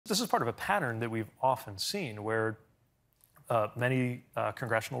is part of a pattern that we've often seen where many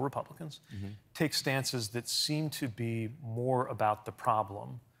congressional Republicans take stances that seem to be more about the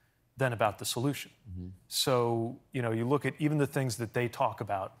problem than about the solution. So, you know, you look at even the things that they talk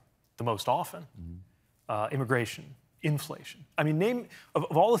about the most often, immigration, inflation. I mean, name,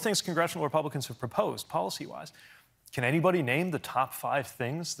 of all the things congressional Republicans have proposed policy-wise, can anybody name the top 5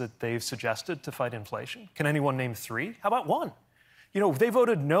 things that they've suggested to fight inflation? Can anyone name 3? How about 1? You know, they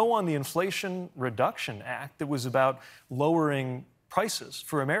voted no on the Inflation Reduction Act that was about lowering prices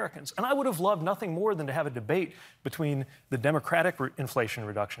for Americans. And I would have loved nothing more than to have a debate between the Democratic Inflation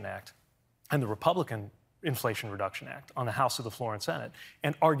Reduction Act and the Republican Inflation Reduction Act on the House, of the floor, and Senate,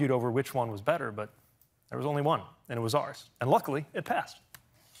 and argued over which one was better, but there was only one, and it was ours. And luckily, it passed.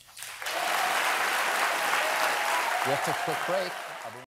 We'll take a quick break.